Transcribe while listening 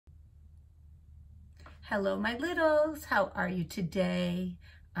Hello, my littles. How are you today?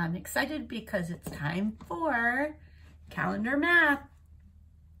 I'm excited because it's time for calendar math.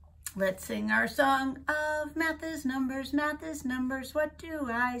 Let's sing our song of math is numbers, math is numbers. What do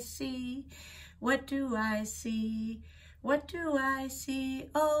I see? What do I see? What do I see?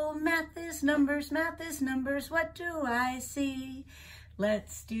 Oh, math is numbers, math is numbers. What do I see?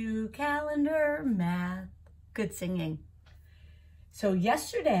 Let's do calendar math. Good singing. So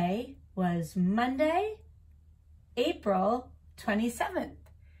yesterday was Monday, April 27th.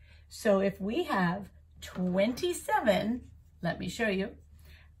 So if we have 27, let me show you.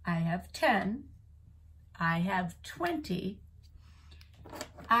 I have 10, I have 20,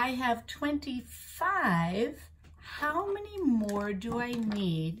 I have 25. How many more do I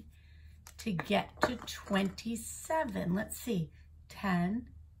need to get to 27? Let's see, 10,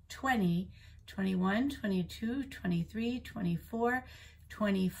 20, 21, 22, 23, 24,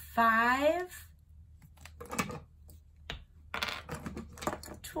 25,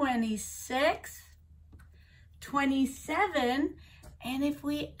 26, 27, and if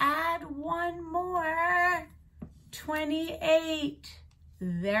we add one more, 28.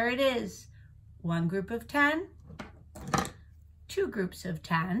 There it is. One group of 10, two groups of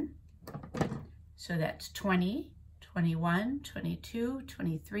 10. So that's 20, 21, 22,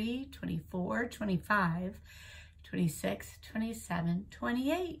 23, 24, 25, 26, 27,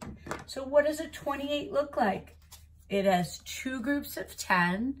 28. So what does a 28 look like? It has two groups of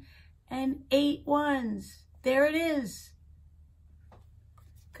 10 and 8 ones. There it is.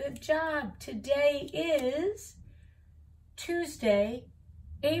 Good job. Today is Tuesday,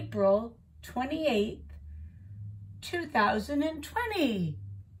 April 28th, 2020.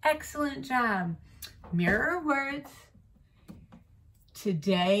 Excellent job. Mirror words.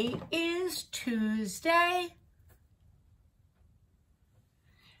 Today is Tuesday.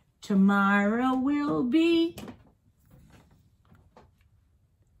 Tomorrow will be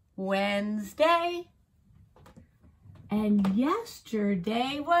Wednesday. And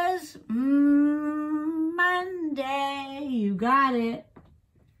yesterday was Monday. You got it.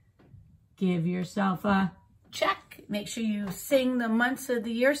 Give yourself a check. Make sure you sing the months of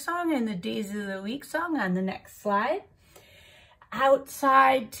the year song and the days of the week song on the next slide.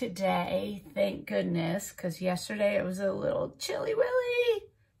 Outside today, thank goodness, because yesterday it was a little chilly willy.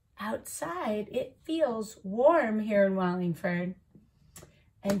 Outside, it feels warm here in Wallingford.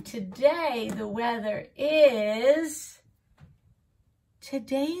 And today the weather is...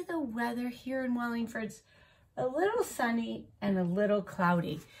 Today, the weather here in Wallingford's a little sunny and a little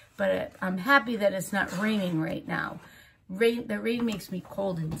cloudy, but I'm happy that it's not raining right now. The rain makes me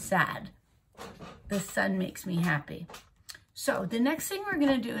cold and sad. The sun makes me happy. So the next thing we're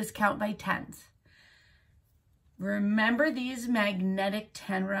going to do is count by tens. Remember these magnetic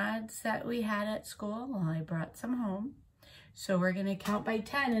 10 rods that we had at school? Well, I brought some home. So we're going to count by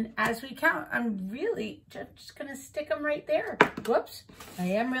 10, and as we count, I'm really just going to stick them right there. Whoops, I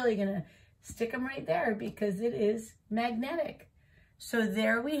am really going to stick them right there because it is magnetic. So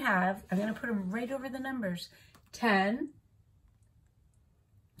there we have, I'm going to put them right over the numbers. 10,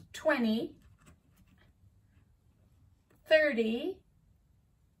 20, 30,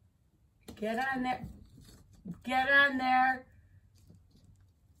 get on there,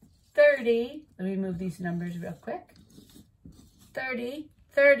 30, let me move these numbers real quick. 30,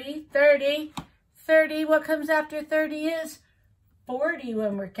 30, 30, 30. What comes after 30 is 40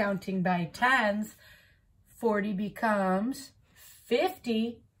 when we're counting by tens. 40 becomes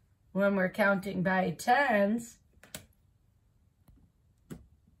 50 when we're counting by tens.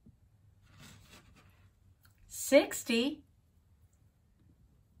 60,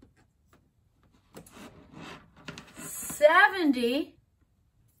 70,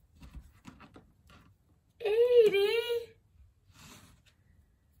 80,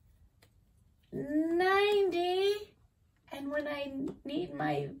 90, and when I need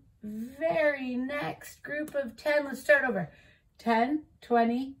my very next group of 10, let's start over. 10,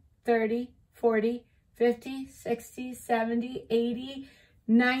 20, 30, 40, 50, 60, 70, 80,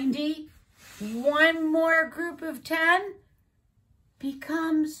 90. One more group of 10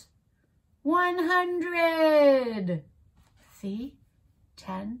 becomes 100. See?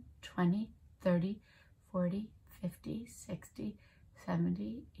 10, 20, 30, 40, 50, 60,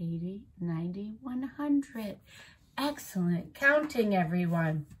 70, 80, 90, 100. Excellent counting,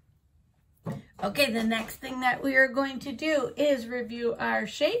 everyone. Okay, the next thing that we are going to do is review our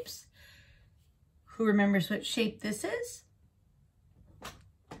shapes. Who remembers what shape this is?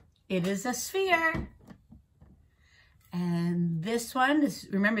 It is a sphere. And this one is,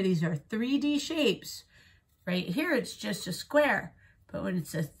 remember, these are 3D shapes. Right here, it's just a square. But when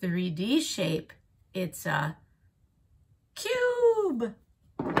it's a 3D shape, it's a cube.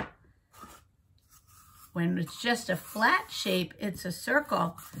 When it's just a flat shape, it's a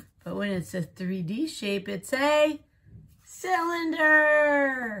circle. But when it's a 3D shape, it's a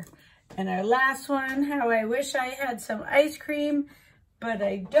cylinder. And our last one, how I wish I had some ice cream, but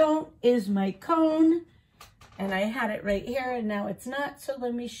I don't, is my cone. And I had it right here and now it's not. So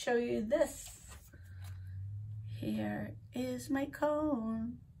let me show you this. Here is my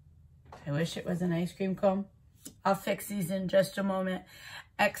cone. I wish it was an ice cream cone. I'll fix these in just a moment.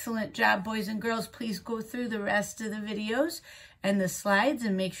 Excellent job, boys and girls. Please go through the rest of the videos and the slides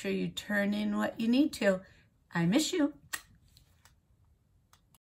and make sure you turn in what you need to. I miss you.